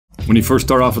When you first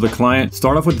start off with a client,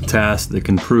 start off with the task that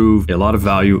can prove a lot of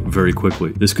value very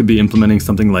quickly. This could be implementing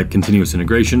something like continuous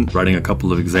integration, writing a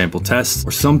couple of example tests,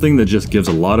 or something that just gives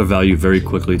a lot of value very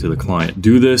quickly to the client.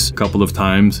 Do this a couple of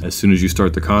times as soon as you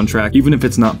start the contract, even if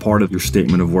it's not part of your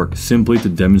statement of work, simply to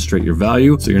demonstrate your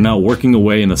value so you're not working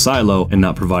away in a silo and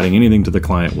not providing anything to the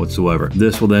client whatsoever.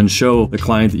 This will then show the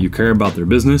client that you care about their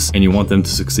business and you want them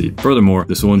to succeed. Furthermore,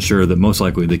 this will ensure that most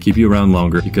likely they keep you around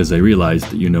longer because they realize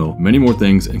that you know many more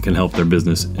things and can help their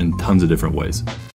business in tons of different ways.